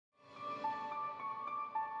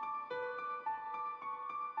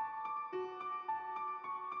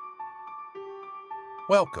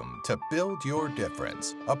Welcome to Build Your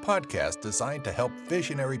Difference, a podcast designed to help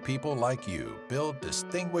visionary people like you build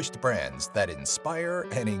distinguished brands that inspire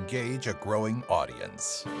and engage a growing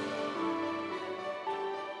audience.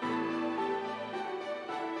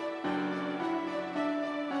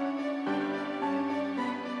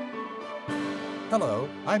 Hello,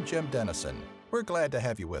 I'm Jim Dennison. We're glad to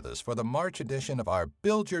have you with us for the March edition of our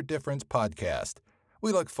Build Your Difference podcast.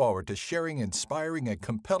 We look forward to sharing inspiring and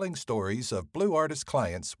compelling stories of Blue Artist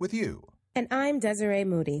clients with you. And I'm Desiree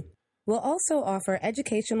Moody. We'll also offer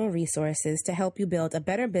educational resources to help you build a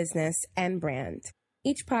better business and brand.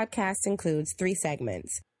 Each podcast includes 3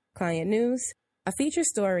 segments: client news, a feature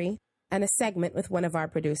story, and a segment with one of our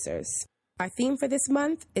producers. Our theme for this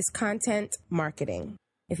month is content marketing.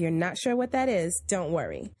 If you're not sure what that is, don't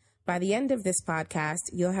worry. By the end of this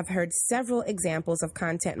podcast, you'll have heard several examples of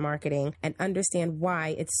content marketing and understand why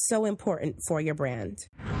it's so important for your brand.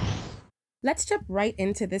 Let's jump right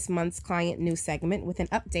into this month's client news segment with an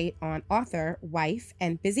update on author, wife,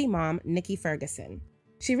 and busy mom Nikki Ferguson.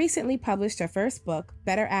 She recently published her first book,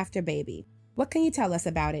 Better After Baby. What can you tell us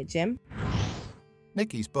about it, Jim?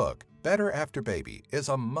 Nikki's book, Better After Baby, is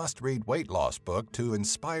a must-read weight loss book to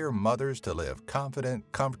inspire mothers to live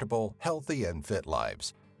confident, comfortable, healthy, and fit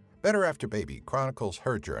lives. Better After Baby chronicles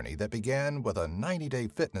her journey that began with a 90-day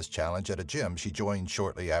fitness challenge at a gym she joined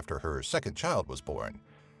shortly after her second child was born.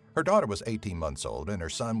 Her daughter was 18 months old and her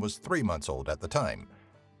son was 3 months old at the time.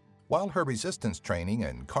 While her resistance training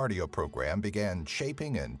and cardio program began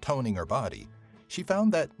shaping and toning her body, she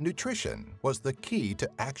found that nutrition was the key to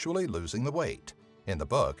actually losing the weight. In the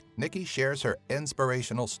book, Nikki shares her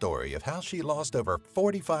inspirational story of how she lost over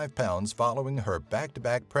 45 pounds following her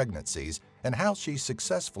back-to-back pregnancies and how she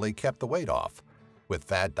successfully kept the weight off. With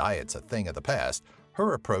fad diets a thing of the past,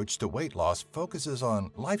 her approach to weight loss focuses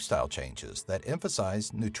on lifestyle changes that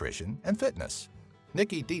emphasize nutrition and fitness.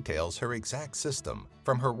 Nikki details her exact system,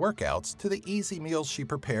 from her workouts to the easy meals she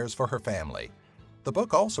prepares for her family. The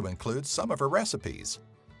book also includes some of her recipes.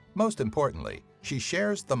 Most importantly, she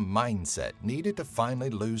shares the mindset needed to finally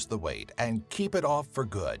lose the weight and keep it off for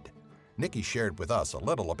good. Nikki shared with us a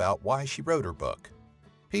little about why she wrote her book.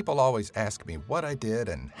 People always ask me what I did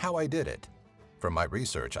and how I did it. From my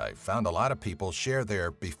research, I found a lot of people share their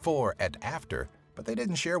before and after, but they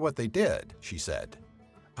didn't share what they did, she said.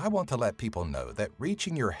 I want to let people know that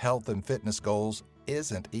reaching your health and fitness goals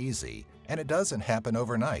isn't easy, and it doesn't happen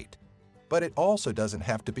overnight. But it also doesn't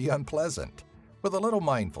have to be unpleasant. With a little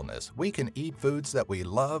mindfulness, we can eat foods that we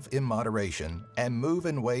love in moderation and move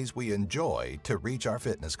in ways we enjoy to reach our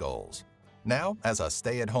fitness goals. Now, as a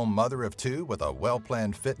stay-at-home mother of 2 with a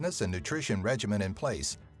well-planned fitness and nutrition regimen in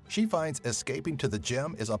place, she finds escaping to the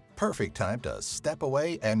gym is a perfect time to step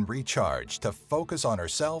away and recharge to focus on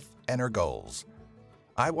herself and her goals.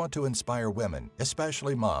 I want to inspire women,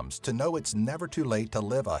 especially moms, to know it's never too late to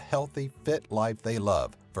live a healthy, fit life they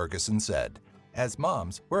love, Ferguson said. As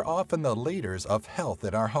moms, we're often the leaders of health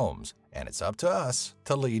in our homes, and it's up to us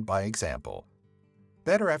to lead by example.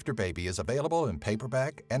 Better After Baby is available in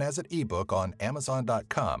paperback and as an ebook on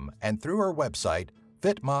Amazon.com and through her website,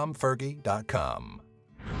 fitmomfergie.com.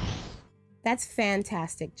 That's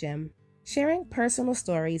fantastic, Jim. Sharing personal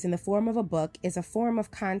stories in the form of a book is a form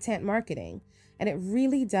of content marketing, and it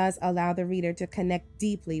really does allow the reader to connect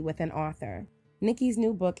deeply with an author. Nikki's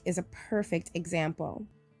new book is a perfect example.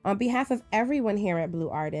 On behalf of everyone here at Blue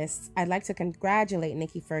Artists, I'd like to congratulate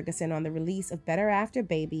Nikki Ferguson on the release of Better After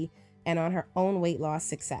Baby and on her own weight loss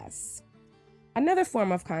success. Another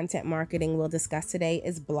form of content marketing we'll discuss today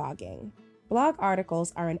is blogging. Blog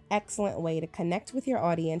articles are an excellent way to connect with your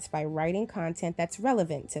audience by writing content that's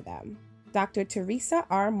relevant to them. Dr. Teresa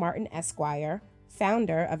R. Martin Esquire,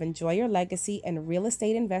 founder of Enjoy Your Legacy and Real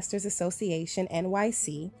Estate Investors Association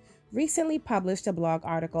NYC, recently published a blog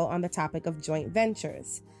article on the topic of joint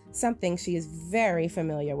ventures, something she is very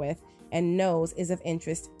familiar with and knows is of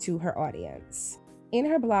interest to her audience. In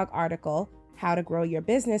her blog article, How to Grow Your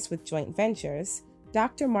Business with Joint Ventures,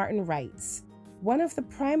 Dr. Martin writes, "One of the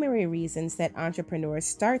primary reasons that entrepreneurs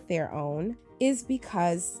start their own is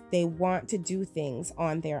because they want to do things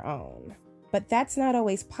on their own. But that's not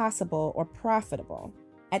always possible or profitable.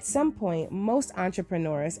 At some point, most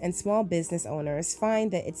entrepreneurs and small business owners find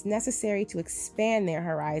that it's necessary to expand their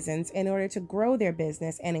horizons in order to grow their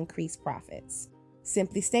business and increase profits.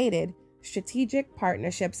 Simply stated, strategic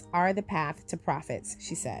partnerships are the path to profits,"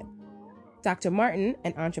 she said. Dr. Martin,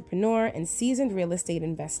 an entrepreneur and seasoned real estate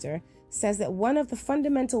investor, says that one of the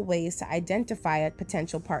fundamental ways to identify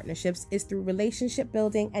potential partnerships is through relationship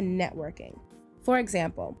building and networking. For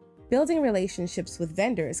example, building relationships with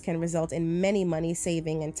vendors can result in many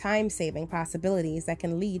money-saving and time-saving possibilities that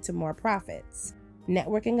can lead to more profits.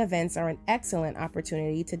 Networking events are an excellent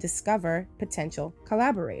opportunity to discover potential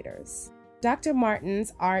collaborators. Dr.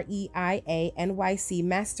 Martin's REIA NYC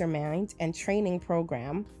Mastermind and Training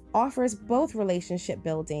Program offers both relationship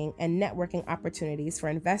building and networking opportunities for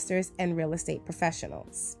investors and real estate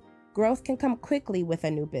professionals. Growth can come quickly with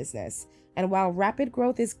a new business, and while rapid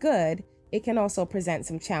growth is good, it can also present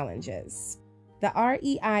some challenges. The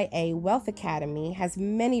REIA Wealth Academy has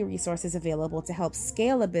many resources available to help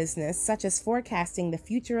scale a business, such as forecasting the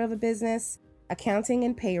future of a business, accounting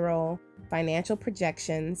and payroll, financial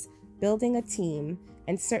projections, building a team,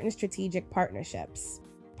 and certain strategic partnerships.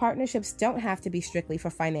 Partnerships don't have to be strictly for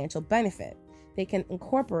financial benefit. They can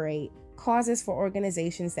incorporate causes for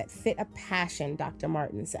organizations that fit a passion, Dr.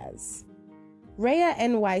 Martin says. REIA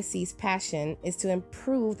NYC's passion is to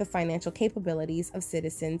improve the financial capabilities of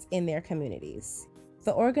citizens in their communities.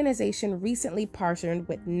 The organization recently partnered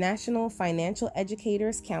with National Financial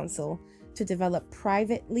Educators Council to develop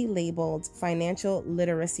privately labeled financial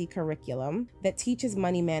literacy curriculum that teaches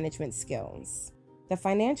money management skills. The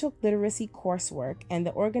financial literacy coursework and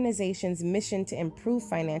the organization's mission to improve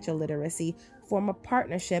financial literacy form a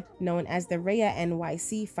partnership known as the REIA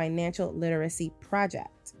NYC Financial Literacy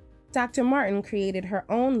Project. Dr. Martin created her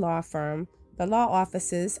own law firm, the law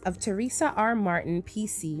offices of Teresa R. Martin,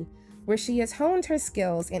 PC, where she has honed her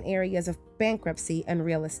skills in areas of bankruptcy and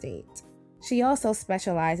real estate. She also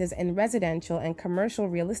specializes in residential and commercial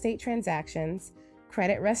real estate transactions,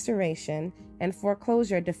 credit restoration, and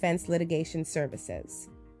foreclosure defense litigation services.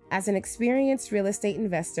 As an experienced real estate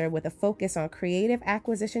investor with a focus on creative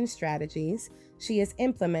acquisition strategies, she has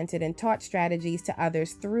implemented and taught strategies to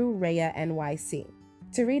others through REIA NYC.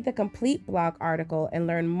 To read the complete blog article and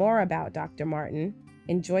learn more about Dr. Martin,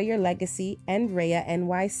 Enjoy Your Legacy, and REIA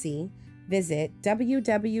NYC, visit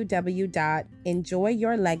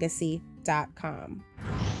www.enjoyyourlegacy.com.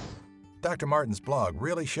 Dr. Martin's blog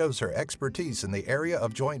really shows her expertise in the area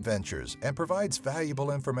of joint ventures and provides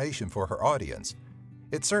valuable information for her audience.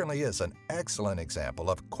 It certainly is an excellent example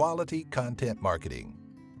of quality content marketing.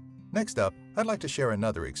 Next up, I'd like to share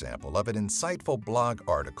another example of an insightful blog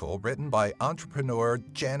article written by entrepreneur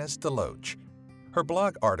Janice DeLoach. Her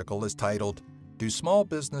blog article is titled, "Do Small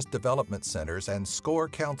Business Development Centers and SCORE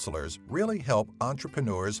Counselors Really Help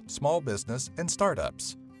Entrepreneurs, Small Business, and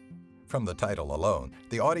Startups?" From the title alone,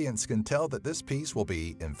 the audience can tell that this piece will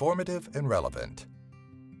be informative and relevant.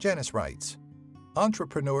 Janice writes,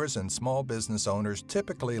 "Entrepreneurs and small business owners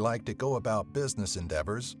typically like to go about business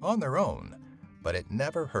endeavors on their own, but it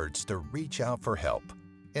never hurts to reach out for help.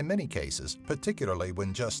 In many cases, particularly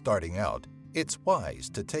when just starting out, it's wise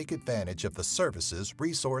to take advantage of the services,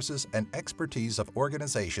 resources, and expertise of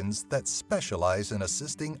organizations that specialize in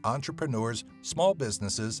assisting entrepreneurs, small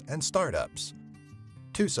businesses, and startups."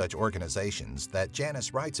 Two such organizations that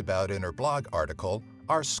Janice writes about in her blog article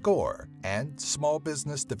are SCORE and Small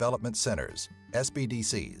Business Development Centers,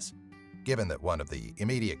 SBDCs. Given that one of the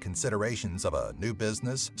immediate considerations of a new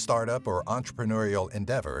business, startup, or entrepreneurial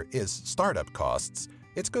endeavor is startup costs,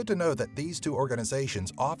 it's good to know that these two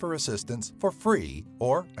organizations offer assistance for free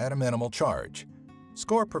or at a minimal charge.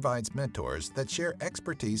 SCORE provides mentors that share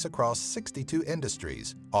expertise across 62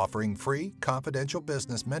 industries, offering free, confidential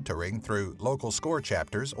business mentoring through local SCORE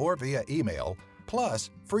chapters or via email,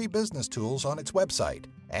 plus free business tools on its website,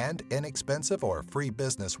 and inexpensive or free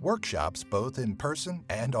business workshops both in person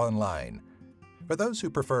and online. For those who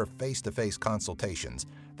prefer face-to-face consultations,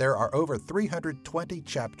 there are over 320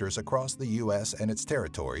 chapters across the U.S. and its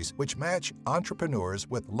territories which match entrepreneurs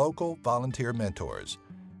with local volunteer mentors.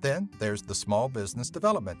 Then there's the Small Business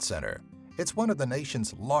Development Center. It's one of the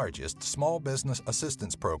nation's largest small business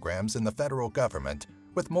assistance programs in the federal government,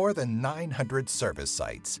 with more than 900 service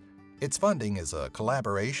sites. Its funding is a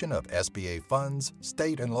collaboration of SBA funds,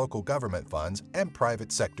 state and local government funds, and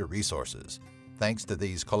private sector resources. Thanks to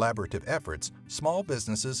these collaborative efforts, small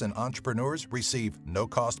businesses and entrepreneurs receive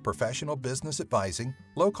no-cost professional business advising,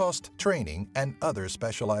 low-cost training, and other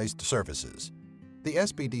specialized services. The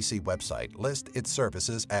SBDC website lists its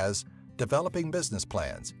services as developing business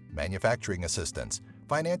plans, manufacturing assistance,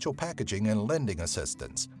 financial packaging and lending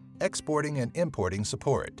assistance, exporting and importing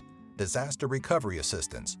support, disaster recovery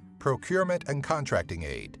assistance, procurement and contracting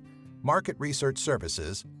aid, market research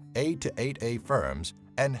services, aid to 8A firms,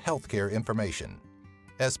 and healthcare information.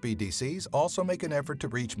 SBDCs also make an effort to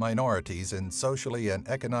reach minorities and socially and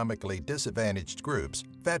economically disadvantaged groups,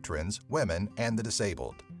 veterans, women, and the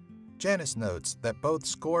disabled. Janice notes that both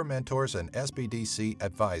SCORE mentors and SBDC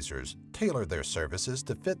advisors tailor their services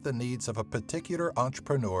to fit the needs of a particular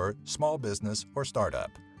entrepreneur, small business, or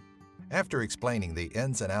startup. After explaining the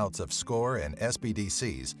ins and outs of SCORE and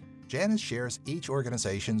SBDCs, Janice shares each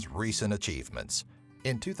organization's recent achievements.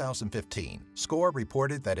 In 2015, SCORE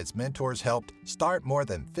reported that its mentors helped start more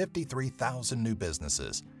than 53,000 new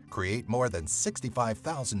businesses, create more than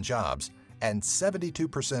 65,000 jobs, and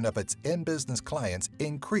 72% of its in-business clients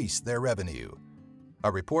increased their revenue.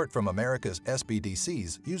 A report from America's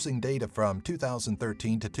SBDCs using data from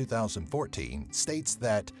 2013 to 2014 states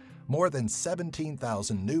that more than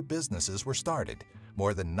 17,000 new businesses were started,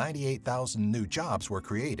 more than 98,000 new jobs were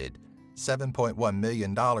created, $7.1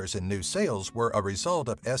 million in new sales were a result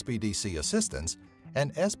of SBDC assistance,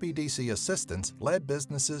 and SBDC assistance led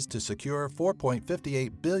businesses to secure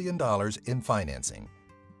 $4.58 billion in financing.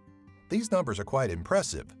 These numbers are quite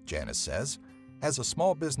impressive, Janice says. As a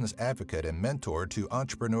small business advocate and mentor to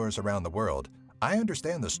entrepreneurs around the world, I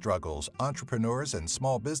understand the struggles entrepreneurs and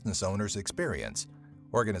small business owners experience.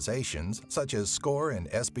 Organizations such as SCORE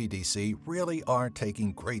and SBDC really are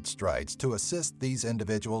taking great strides to assist these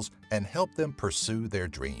individuals and help them pursue their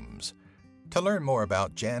dreams. To learn more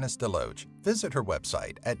about Janice Deloach, visit her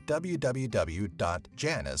website at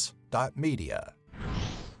www.janice.media.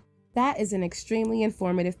 That is an extremely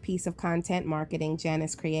informative piece of content marketing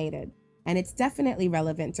Janice created, and it's definitely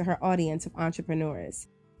relevant to her audience of entrepreneurs.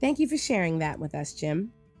 Thank you for sharing that with us,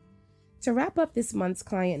 Jim. To wrap up this month's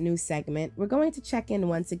client news segment, we're going to check in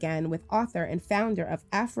once again with author and founder of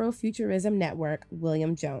Afrofuturism Network,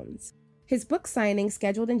 William Jones. His book signing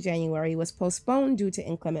scheduled in January was postponed due to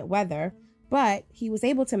inclement weather, but he was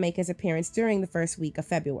able to make his appearance during the first week of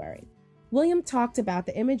February. William talked about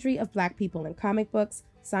the imagery of Black people in comic books,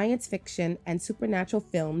 science fiction, and supernatural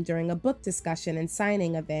film during a book discussion and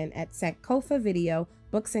signing event at Sankofa Video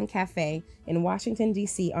Books and Cafe in Washington,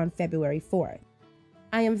 D.C. on February 4th.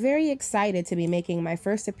 I am very excited to be making my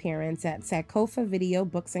first appearance at Sankofa Video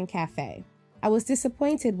Books and Cafe. I was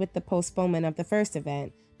disappointed with the postponement of the first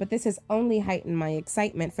event, but this has only heightened my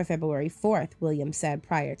excitement for February 4th, William said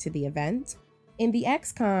prior to the event. In the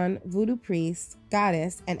ex-con, Voodoo Priest,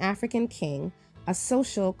 Goddess, and African King, a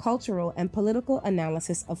social, cultural, and political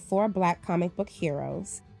analysis of 4 Black comic book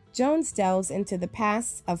heroes, Jones delves into the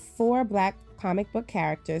pasts of 4 Black comic book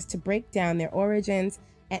characters to break down their origins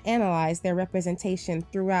and analyze their representation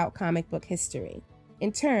throughout comic book history.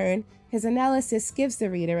 In turn, his analysis gives the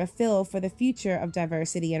reader a feel for the future of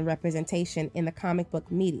diversity and representation in the comic book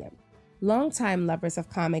medium. Longtime lovers of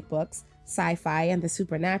comic books, sci-fi, and the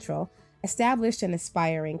supernatural, established and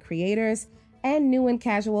aspiring creators, and new and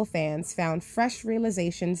casual fans found fresh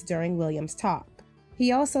realizations during William's talk.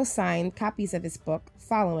 He also signed copies of his book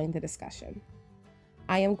following the discussion.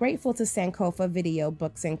 I am grateful to Sankofa Video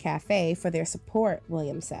Books and Cafe for their support,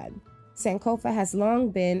 William said. Sankofa has long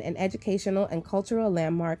been an educational and cultural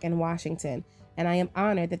landmark in Washington, and I am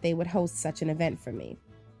honored that they would host such an event for me.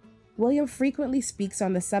 William frequently speaks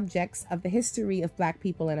on the subjects of the history of Black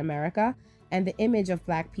people in America and the image of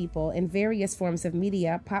Black people in various forms of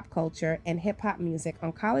media, pop culture, and hip-hop music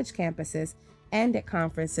on college campuses and at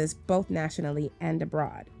conferences both nationally and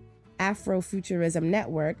abroad. Afrofuturism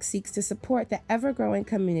Network seeks to support the ever-growing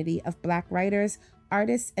community of Black writers,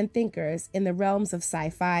 artists, and thinkers in the realms of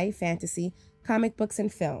sci-fi, fantasy, comic books,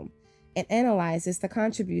 and film, and analyzes the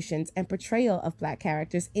contributions and portrayal of Black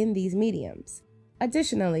characters in these mediums.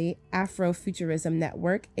 Additionally, Afrofuturism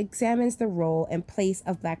Network examines the role and place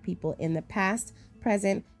of Black people in the past,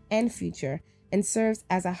 present, and future, and serves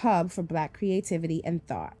as a hub for Black creativity and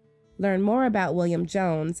thought. Learn more about William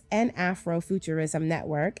Jones and Afrofuturism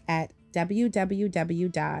Network at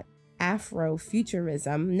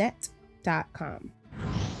www.afrofuturismnet.com.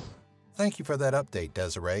 Thank you for that update,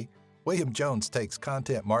 Desiree. William Jones takes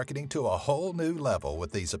content marketing to a whole new level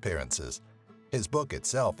with these appearances. His book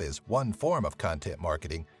itself is one form of content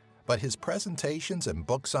marketing, but his presentations and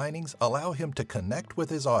book signings allow him to connect with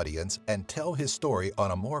his audience and tell his story on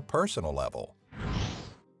a more personal level.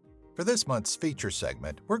 For this month's feature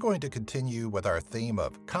segment, we're going to continue with our theme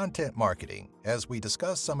of content marketing as we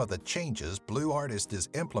discuss some of the changes Blue Artist is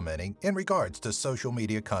implementing in regards to social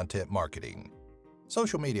media content marketing.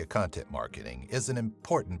 Social media content marketing is an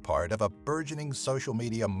important part of a burgeoning social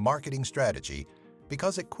media marketing strategy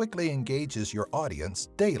because it quickly engages your audience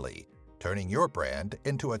daily, turning your brand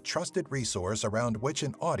into a trusted resource around which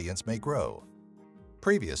an audience may grow.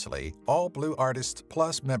 Previously, all Blue Artist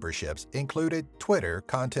Plus memberships included Twitter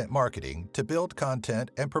content marketing to build content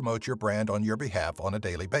and promote your brand on your behalf on a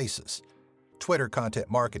daily basis. Twitter content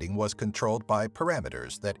marketing was controlled by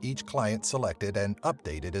parameters that each client selected and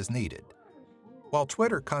updated as needed. While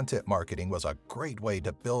Twitter content marketing was a great way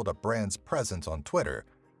to build a brand's presence on Twitter,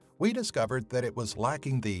 we discovered that it was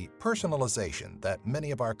lacking the personalization that many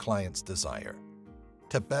of our clients desire.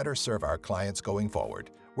 To better serve our clients going forward,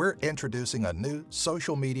 we're introducing a new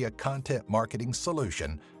social media content marketing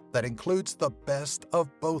solution that includes the best of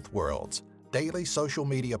both worlds, daily social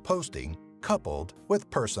media posting coupled with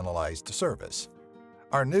personalized service.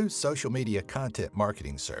 Our new social media content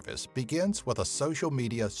marketing service begins with a social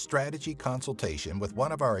media strategy consultation with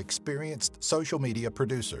one of our experienced social media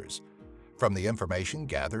producers. From the information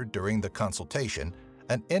gathered during the consultation,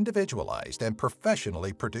 an individualized and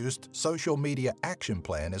professionally produced social media action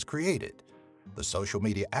plan is created. The social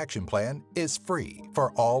media action plan is free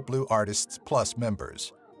for all Blue Artists Plus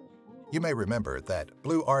members. You may remember that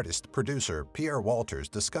Blue Artist producer Pierre Walters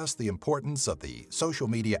discussed the importance of the social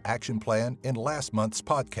media action plan in last month's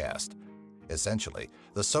podcast. Essentially,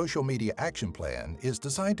 the social media action plan is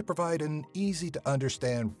designed to provide an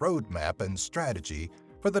easy-to-understand roadmap and strategy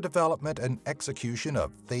for the development and execution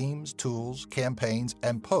of themes, tools, campaigns,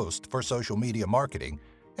 and posts for social media marketing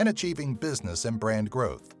and achieving business and brand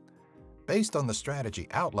growth. Based on the strategy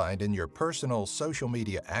outlined in your personal social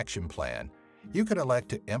media action plan, you can elect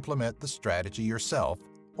to implement the strategy yourself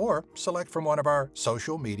or select from one of our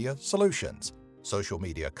social media solutions: social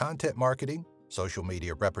media content marketing, social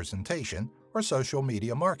media representation, or social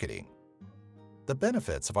media marketing. The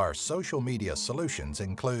benefits of our social media solutions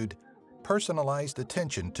include personalized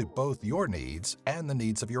attention to both your needs and the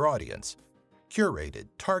needs of your audience, curated,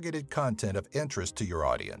 targeted content of interest to your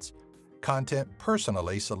audience, content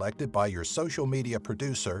personally selected by your social media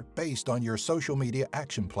producer based on your social media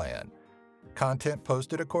action plan, content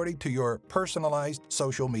posted according to your personalized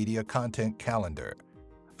social media content calendar.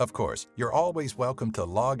 Of course, you're always welcome to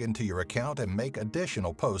log into your account and make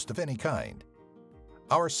additional posts of any kind.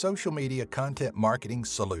 Our social media content marketing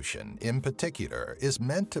solution, in particular, is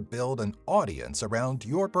meant to build an audience around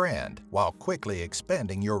your brand while quickly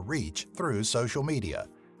expanding your reach through social media.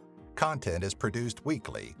 Content is produced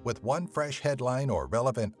weekly with one fresh headline or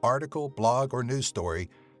relevant article, blog, or news story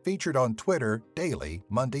featured on Twitter daily,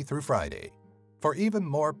 Monday through Friday. For even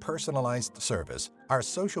more personalized service, our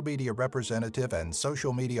social media representative and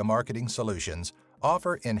social media marketing solutions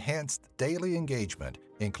offer enhanced daily engagement,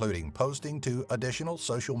 including posting to additional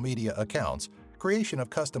social media accounts, creation of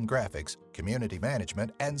custom graphics, community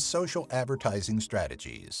management, and social advertising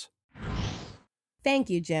strategies. Thank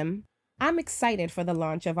you, Jim. I'm excited for the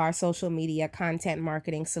launch of our social media content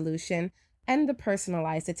marketing solution and the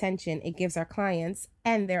personalized attention it gives our clients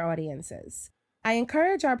and their audiences. I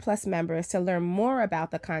encourage our Plus members to learn more about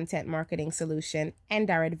the content marketing solution and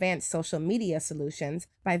our advanced social media solutions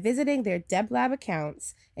by visiting their DebLab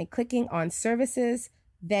accounts and clicking on Services,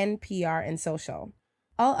 then PR and Social.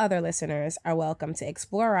 All other listeners are welcome to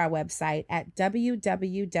explore our website at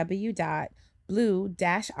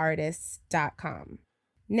www.blue-artists.com.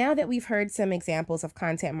 Now that we've heard some examples of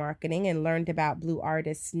content marketing and learned about Blue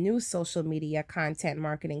Artists' new social media content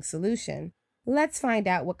marketing solution, let's find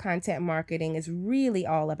out what content marketing is really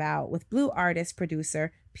all about with Blue Artist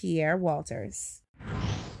producer Pierre Walters.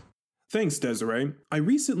 Thanks, Desiree. I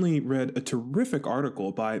recently read a terrific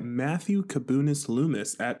article by Matthew Kabunis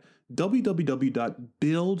Loomis at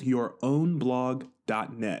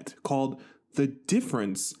www.buildyourownblog.net called The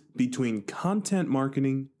Difference Between Content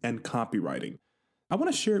Marketing and Copywriting. I want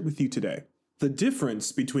to share it with you today. The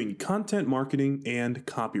Difference Between Content Marketing and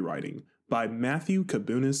Copywriting by Matthew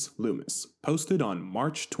Kabunis Loomis, posted on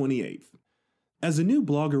March 28th. As a new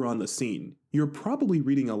blogger on the scene, you're probably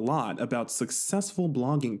reading a lot about successful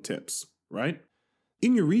blogging tips, right?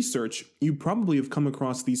 In your research, you probably have come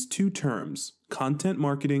across these two terms, content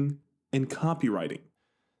marketing and copywriting.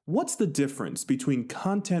 What's the difference between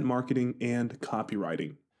content marketing and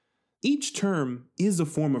copywriting? Each term is a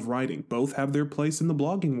form of writing. Both have their place in the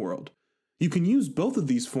blogging world. You can use both of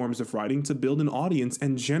these forms of writing to build an audience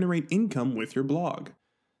and generate income with your blog.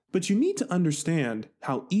 But you need to understand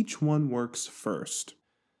how each one works first.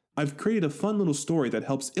 I've created a fun little story that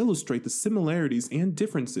helps illustrate the similarities and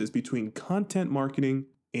differences between content marketing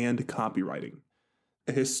and copywriting.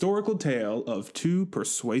 A historical tale of two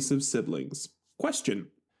persuasive siblings. Question: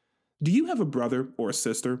 do you have a brother or a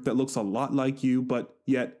sister that looks a lot like you, but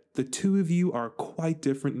yet the two of you are quite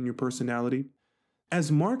different in your personality?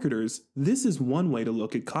 As marketers, this is one way to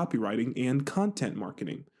look at copywriting and content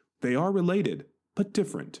marketing. They are related, but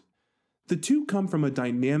different. The two come from a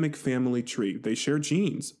dynamic family tree. They share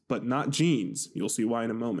genes, but not genes. You'll see why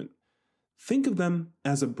in a moment. Think of them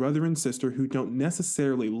as a brother and sister who don't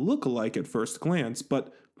necessarily look alike at first glance,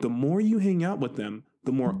 but the more you hang out with them,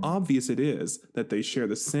 the more obvious it is that they share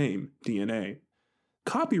the same DNA.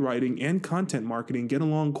 Copywriting and content marketing get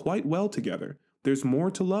along quite well together. There's more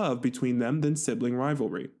to love between them than sibling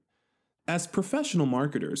rivalry. As professional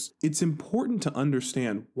marketers, it's important to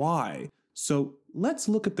understand why, so let's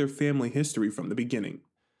look at their family history from the beginning.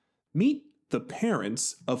 Meet the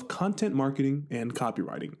parents of content marketing and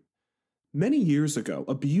copywriting. Many years ago,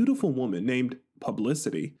 a beautiful woman named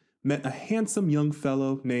Publicity met a handsome young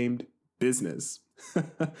fellow named Business.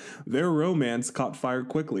 Their romance caught fire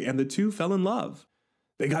quickly, and the two fell in love.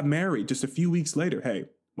 They got married just a few weeks later. Hey,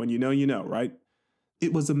 when you know, right?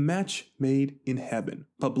 It was a match made in heaven.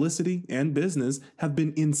 Publicity and Business have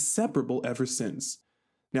been inseparable ever since.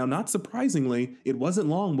 Now, not surprisingly, it wasn't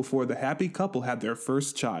long before the happy couple had their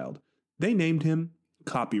first child. They named him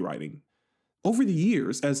Copywriting. Over the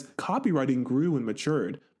years, as Copywriting grew and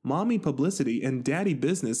matured, Mommy Publicity and Daddy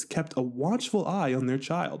Business kept a watchful eye on their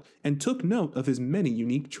child and took note of his many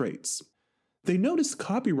unique traits. They noticed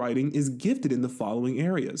Copywriting is gifted in the following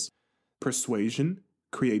areas: persuasion,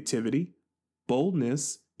 creativity,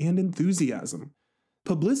 boldness, and enthusiasm.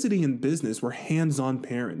 Publicity and Business were hands-on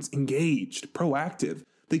parents, engaged, proactive.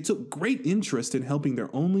 They took great interest in helping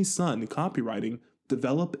their only son, Copywriting,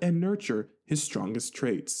 develop and nurture his strongest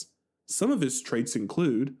traits. Some of his traits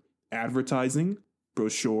include advertising,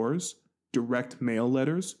 brochures, direct mail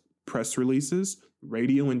letters, press releases,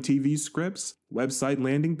 radio and TV scripts, website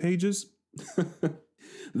landing pages.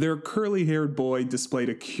 Their curly-haired boy displayed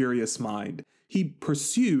a curious mind. He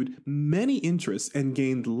pursued many interests and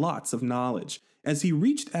gained lots of knowledge. As he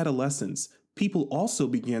reached adolescence, people also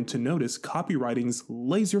began to notice Copywriting's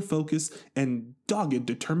laser focus and dogged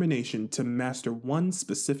determination to master one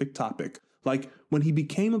specific topic, like when he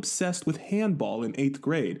became obsessed with handball in 8th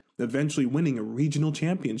grade, eventually winning a regional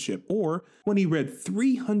championship, or when he read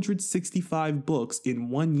 365 books in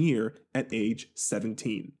 1 year at age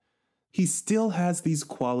 17. He still has these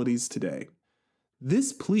qualities today.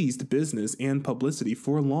 This pleased Business and Publicity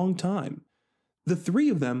for a long time. The three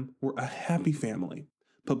of them were a happy family.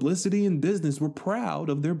 Publicity and Business were proud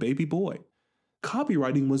of their baby boy.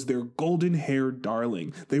 Copywriting was their golden-haired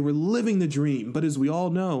darling. They were living the dream, but as we all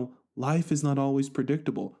know, life is not always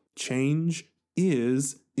predictable. Change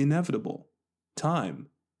is inevitable. Time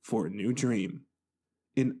for a new dream.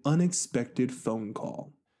 An unexpected phone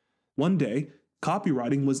call. One day,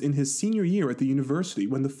 Copywriting was in his senior year at the university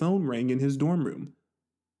when the phone rang in his dorm room.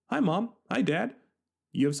 "Hi, Mom. Hi, Dad.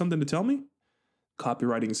 You have something to tell me?"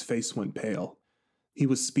 Copywriting's face went pale. He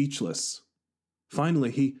was speechless. Finally,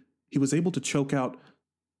 he was able to choke out,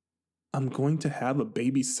 "I'm going to have a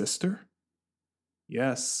baby sister?"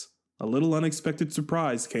 Yes, a little unexpected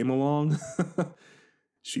surprise came along.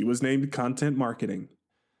 She was named Content Marketing.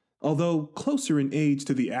 Although closer in age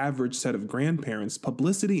to the average set of grandparents,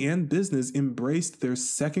 Publicity and Business embraced their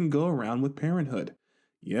second go-around with parenthood.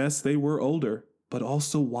 Yes, they were older, but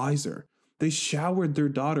also wiser. They showered their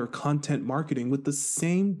daughter Content Marketing with the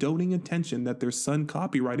same doting attention that their son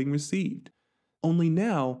Copywriting received. Only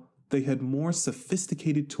now, they had more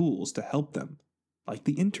sophisticated tools to help them, like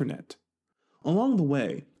the internet. Along the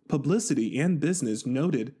way, Publicity and Business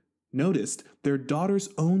noticed their daughter's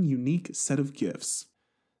own unique set of gifts.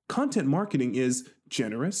 Content Marketing is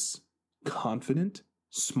generous, confident,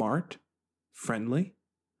 smart, friendly.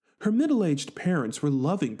 Her middle-aged parents were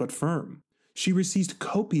loving but firm. She received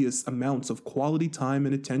copious amounts of quality time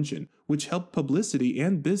and attention, which helped Publicity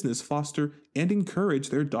and Business foster and encourage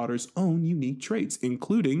their daughter's own unique traits,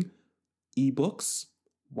 including ebooks,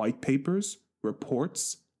 white papers,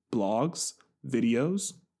 reports, blogs,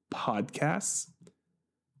 videos, podcasts.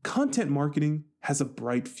 Content Marketing has a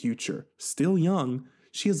bright future. Still young,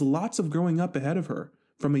 she has lots of growing up ahead of her.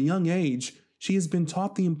 From a young age, she has been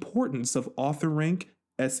taught the importance of author rank,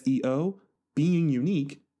 SEO, being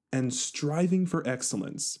unique, and striving for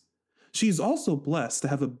excellence. She is also blessed to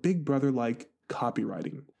have a big brother like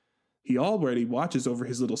Copywriting. He already watches over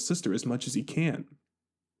his little sister as much as he can.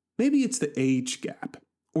 Maybe it's the age gap,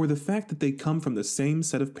 or the fact that they come from the same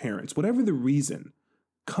set of parents. Whatever the reason,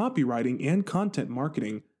 Copywriting and Content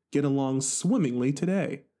Marketing get along swimmingly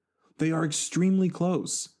today. They are extremely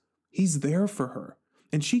close. He's there for her,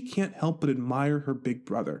 and she can't help but admire her big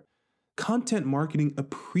brother. Content Marketing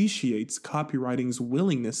appreciates Copywriting's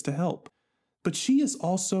willingness to help, but she is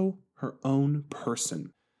also her own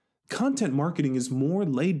person. Content Marketing is more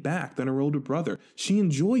laid back than her older brother. She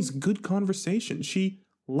enjoys good conversation. She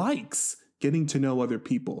likes getting to know other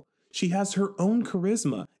people. She has her own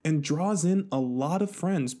charisma and draws in a lot of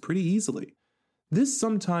friends pretty easily. This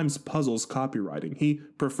sometimes puzzles Copywriting. He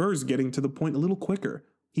prefers getting to the point a little quicker.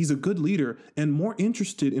 He's a good leader and more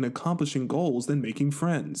interested in accomplishing goals than making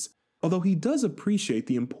friends, although he does appreciate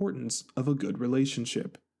the importance of a good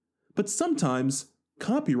relationship. But sometimes,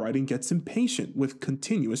 Copywriting gets impatient with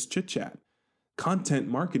continuous chit-chat. Content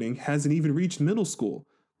Marketing hasn't even reached middle school.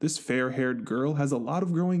 This fair-haired girl has a lot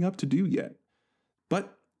of growing up to do yet.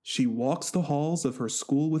 But she walks the halls of her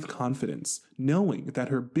school with confidence, knowing that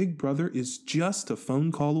her big brother is just a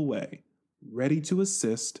phone call away, ready to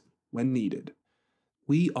assist when needed.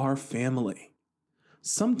 We are family.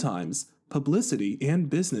 Sometimes publicity and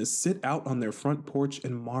business sit out on their front porch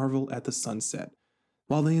and marvel at the sunset.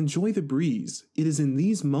 While they enjoy the breeze, it is in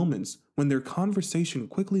these moments when their conversation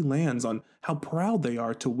quickly lands on how proud they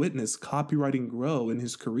are to witness copywriting grow in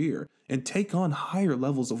his career and take on higher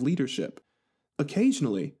levels of leadership.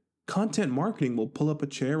 Occasionally, content marketing will pull up a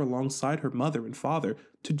chair alongside her mother and father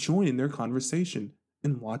to join in their conversation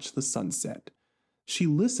and watch the sunset. She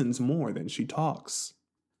listens more than she talks.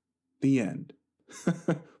 The end.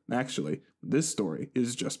 Actually, this story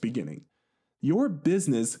is just beginning. Your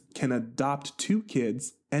business can adopt 2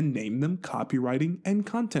 kids and name them copywriting and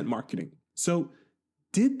content marketing. So,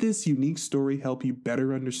 did this unique story help you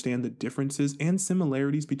better understand the differences and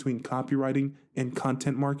similarities between copywriting and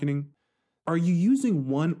content marketing? Are you using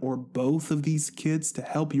one or both of these kids to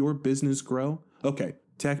help your business grow? Okay,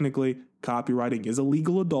 technically, copywriting is a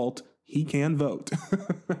legal adult. He can vote.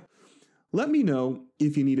 Let me know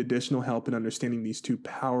if you need additional help in understanding these 2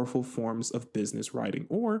 powerful forms of business writing,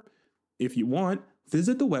 or if you want,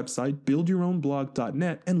 visit the website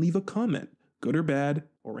buildyourownblog.net and leave a comment, good or bad,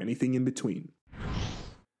 or anything in between.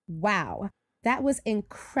 Wow, that was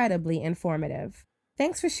incredibly informative.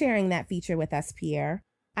 Thanks for sharing that feature with us, Pierre.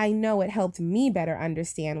 I know it helped me better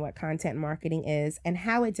understand what content marketing is and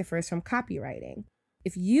how it differs from copywriting.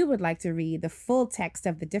 If you would like to read the full text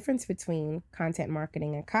of the difference between content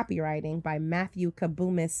marketing and copywriting by Matthew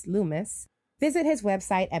Kabumis Loomis, visit his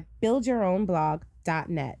website at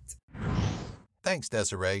buildyourownblog.net. Thanks,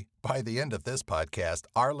 Desiree. By the end of this podcast,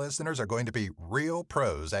 our listeners are going to be real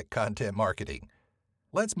pros at content marketing.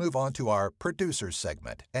 Let's move on to our producers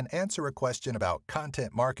segment and answer a question about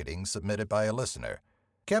content marketing submitted by a listener.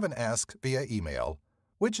 Kevin asks via email,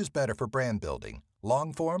 which is better for brand building,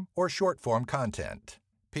 long-form or short-form content?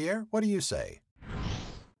 Pierre, what do you say?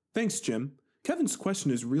 Thanks, Jim. Kevin's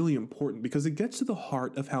question is really important because it gets to the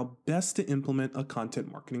heart of how best to implement a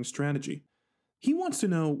content marketing strategy. He wants to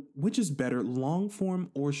know which is better,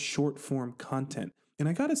 long-form or short-form content. And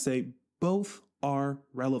I gotta say, both are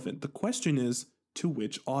relevant. The question is, to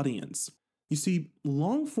which audience? You see,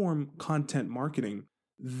 long-form content marketing,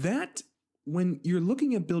 that when you're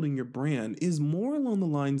looking at building your brand, is more along the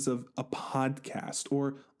lines of a podcast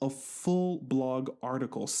or a full blog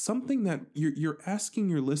article, something that you're asking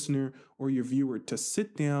your listener or your viewer to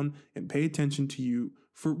sit down and pay attention to you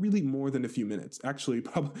for really more than a few minutes, actually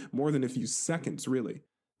probably more than a few seconds, really.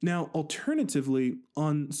 Now, alternatively,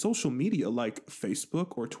 on social media like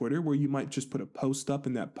Facebook or Twitter, where you might just put a post up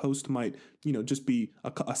and that post might, just be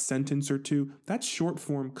a sentence or two, that's short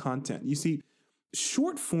form content. You see,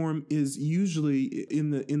 short form is usually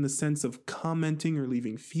in the sense of commenting or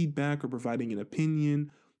leaving feedback or providing an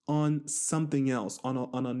opinion on something else,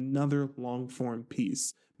 on another long form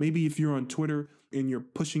piece. Maybe if you're on Twitter and you're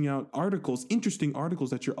pushing out articles, interesting articles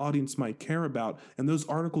that your audience might care about, and those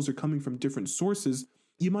articles are coming from different sources,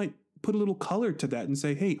 you might put a little color to that and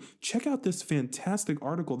say, hey, check out this fantastic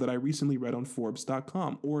article that I recently read on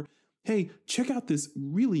Forbes.com, or hey, check out this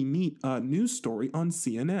really neat news story on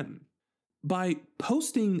CNN. By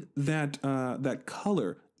posting that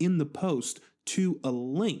color in the post to a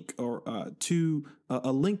link or to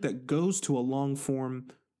a link that goes to a long form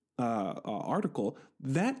article,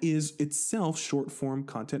 that is itself short form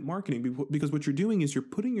content marketing, because what you're doing is you're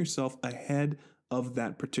putting yourself ahead of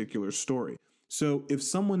that particular story. So if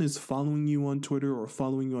someone is following you on Twitter or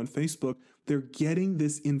following you on Facebook, they're getting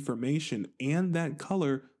this information and that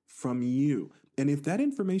color from you. And if that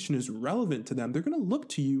information is relevant to them, they're going to look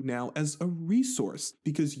to you now as a resource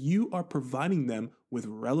because you are providing them with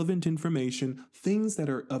relevant information, things that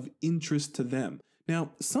are of interest to them.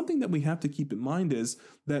 Now, something that we have to keep in mind is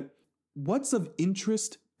that what's of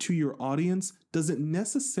interest to your audience doesn't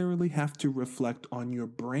necessarily have to reflect on your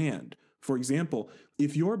brand. For example,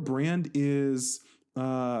 if your brand is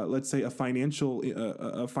let's say a financial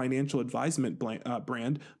advisement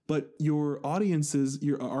brand, but your audiences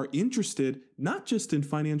are interested not just in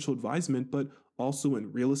financial advisement, but also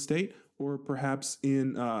in real estate or perhaps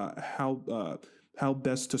in how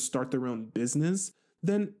best to start their own business,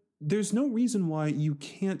 then there's no reason why you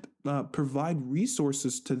can't provide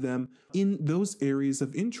resources to them in those areas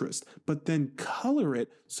of interest, but then color it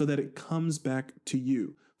so that it comes back to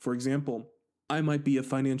you. For example, I might be a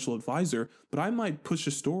financial advisor, but I might push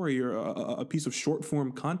a story or a piece of short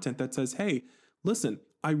form content that says, hey, listen,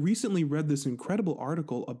 I recently read this incredible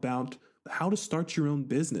article about how to start your own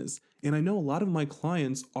business. And I know a lot of my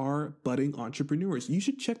clients are budding entrepreneurs. You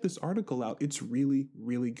should check this article out. It's really,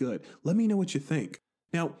 really good. Let me know what you think.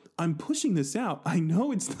 Now, I'm pushing this out. I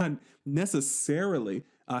know it's not necessarily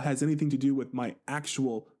has anything to do with my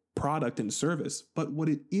actual product and service. But what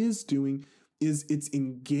it is doing is it's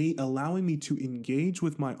allowing me to engage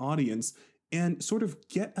with my audience and sort of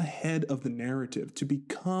get ahead of the narrative to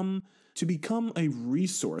become a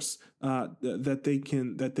resource that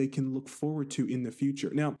they can look forward to in the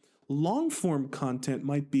future. Now, long form content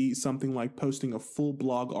might be something like posting a full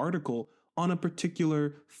blog article on a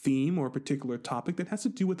particular theme or a particular topic that has to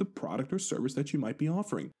do with the product or service that you might be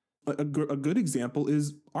offering. A good example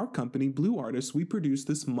is our company, Blue Artists. We produce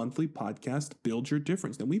this monthly podcast, Build Your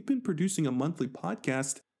Difference. Now, we've been producing a monthly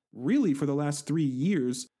podcast really for the last 3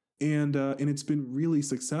 years, and it's been really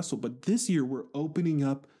successful. But this year, we're opening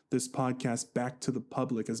up this podcast back to the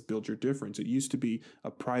public as Build Your Difference. It used to be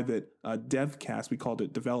a private devcast. We called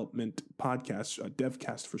it Development Podcast,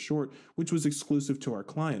 devcast for short, which was exclusive to our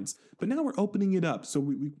clients. But now we're opening it up. So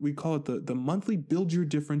we call it the monthly Build Your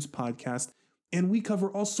Difference podcast. And we cover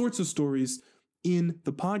all sorts of stories in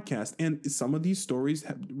the podcast. And some of these stories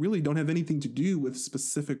really don't have anything to do with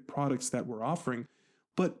specific products that we're offering.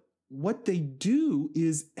 But what they do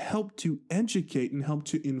is help to educate and help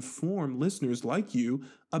to inform listeners like you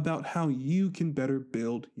about how you can better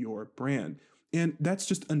build your brand. And that's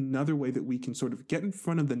just another way that we can sort of get in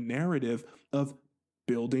front of the narrative of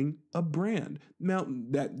building a brand. Now,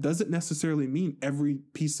 that doesn't necessarily mean every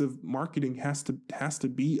piece of marketing has to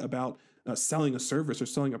be about selling a service or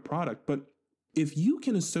selling a product. But if you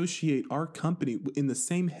can associate our company in the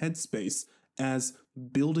same headspace as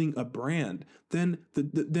building a brand, then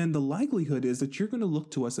the likelihood is that you're going to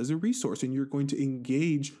look to us as a resource and you're going to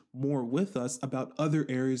engage more with us about other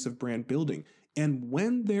areas of brand building. And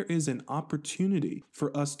when there is an opportunity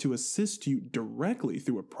for us to assist you directly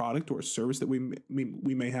through a product or a service that we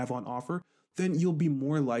may have on offer, then you'll be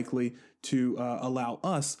more likely to allow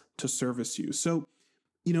us to service you. So,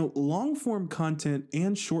 long form content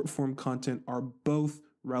and short form content are both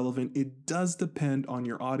relevant. It does depend on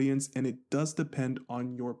your audience and it does depend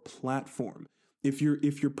on your platform. If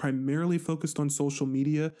you're primarily focused on social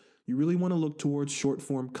media, you really want to look towards short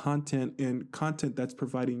form content and content that's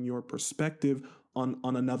providing your perspective on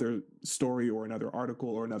another story or another article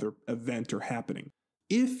or another event or happening.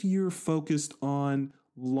 If you're focused on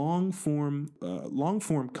long form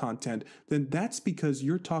content, then that's because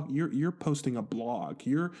you're posting a blog,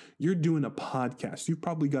 you're doing a podcast, you've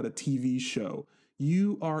probably got a TV show.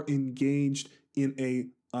 You are engaged in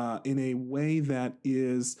a way that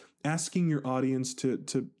is asking your audience to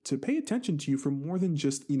pay attention to you for more than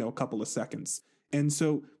just a couple of seconds. And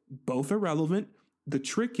so both are relevant. The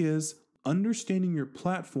trick is understanding your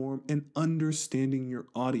platform and understanding your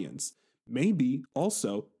audience. Maybe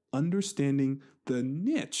also understanding the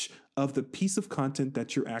niche of the piece of content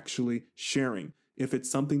that you're actually sharing. If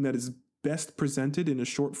it's something that is best presented in a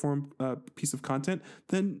short form piece of content,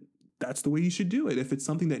 then that's the way you should do it. If it's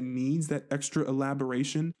something that needs that extra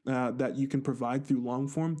elaboration that you can provide through long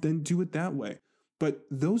form, then do it that way. But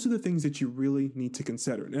those are the things that you really need to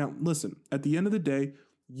consider. Now, listen, at the end of the day,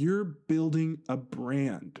 you're building a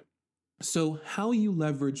brand. So how you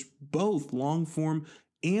leverage both long form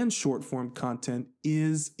and short form content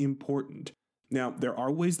is important. Now, there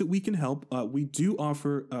are ways that we can help. We do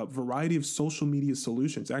offer a variety of social media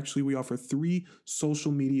solutions. Actually, we offer 3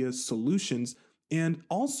 social media solutions and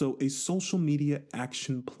also a social media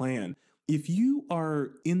action plan. If you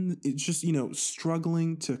are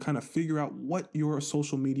struggling to kind of figure out what your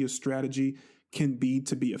social media strategy can be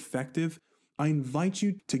to be effective, I invite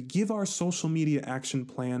you to give our social media action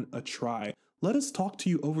plan a try. Let us talk to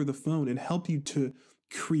you over the phone and help you to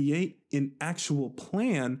create an actual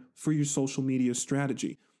plan for your social media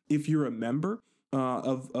strategy. If you're a member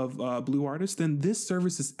of Blue Artists, then this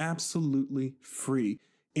service is absolutely free.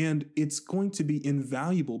 And it's going to be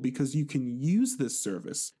invaluable because you can use this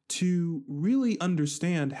service to really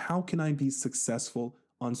understand how can I be successful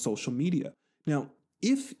on social media. Now,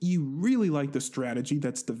 if you really like the strategy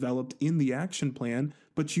that's developed in the action plan,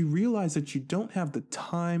 but you realize that you don't have the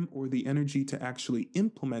time or the energy to actually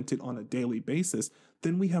implement it on a daily basis,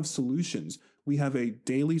 then we have solutions. We have a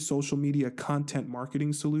daily social media content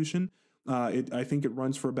marketing solution. I think it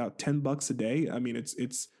runs for about $10 a day. I mean,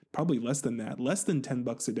 it's probably less than that, less than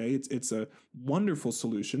 $10 a day. It's a wonderful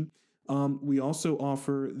solution. We also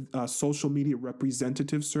offer a social media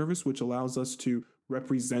representative service, which allows us to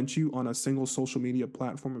represent you on a single social media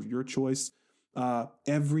platform of your choice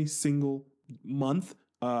every single month,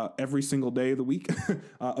 every single day of the week,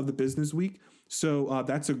 of the business week. So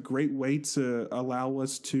that's a great way to allow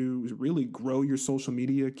us to really grow your social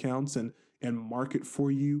media accounts and market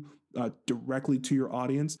for you directly to your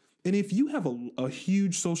audience. And if you have a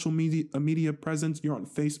huge social media presence, you're on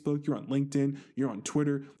Facebook, you're on LinkedIn, you're on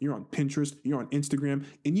Twitter, you're on Pinterest, you're on Instagram,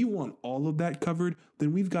 and you want all of that covered,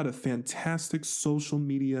 then we've got a fantastic social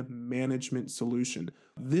media management solution.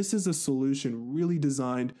 This is a solution really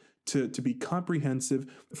designed to be comprehensive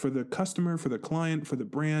for the customer, for the client, for the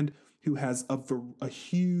brand who has a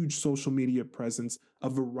huge social media presence,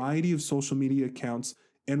 a variety of social media accounts,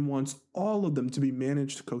 and wants all of them to be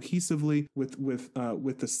managed cohesively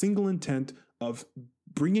with the single intent of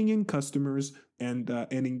bringing in customers and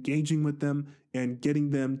engaging with them and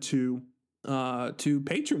getting them to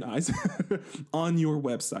patronize on your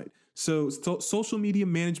website. So social media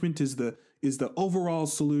management is the overall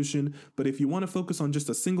solution. But if you want to focus on just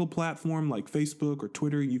a single platform like Facebook or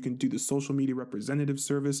Twitter, you can do the social media representative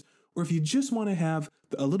service. Or if you just want to have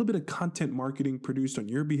a little bit of content marketing produced on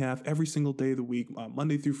your behalf every single day of the week,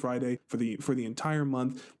 Monday through Friday for the entire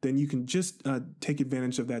month, then you can just take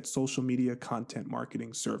advantage of that social media content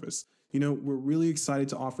marketing service. You know, we're really excited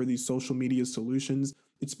to offer these social media solutions.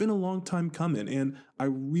 It's been a long time coming, and I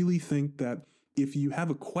really think that if you have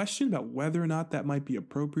a question about whether or not that might be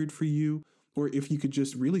appropriate for you, or if you could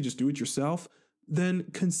just do it yourself, then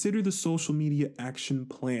consider the social media action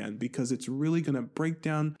plan, because it's really going to break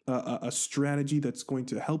down a strategy that's going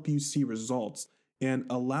to help you see results and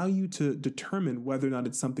allow you to determine whether or not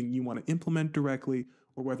it's something you want to implement directly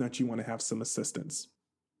or whether or not you want to have some assistance.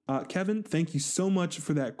 Kevin, thank you so much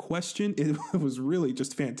for that question. It was really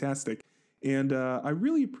just fantastic. And I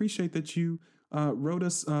really appreciate that you wrote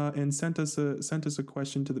us and sent us a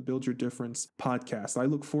question to the Build Your Difference podcast. I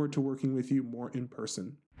look forward to working with you more in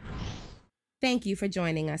person. Thank you for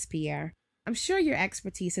joining us, Pierre. I'm sure your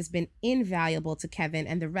expertise has been invaluable to Kevin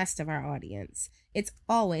and the rest of our audience. It's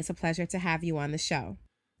always a pleasure to have you on the show.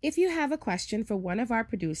 If you have a question for one of our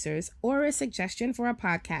producers or a suggestion for a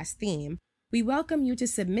podcast theme, we welcome you to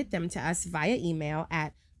submit them to us via email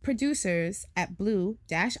at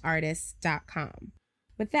producers@blue-artists.com.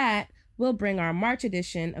 With that, we'll bring our March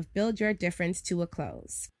edition of Build Your Difference to a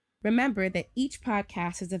close. Remember that each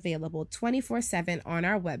podcast is available 24/7 on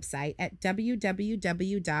our website at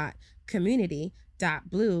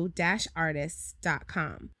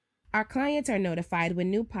www.community.blue-artists.com. Our clients are notified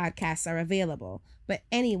when new podcasts are available, but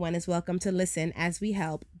anyone is welcome to listen as we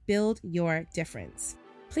help build your difference.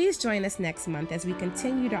 Please join us next month as we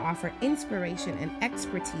continue to offer inspiration and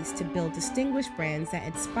expertise to build distinguished brands that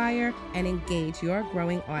inspire and engage your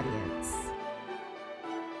growing audience.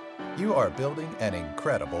 You are building an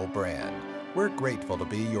incredible brand. We're grateful to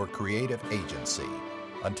be your creative agency.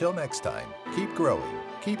 Until next time, keep growing,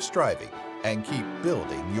 keep striving, and keep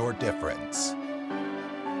building your difference.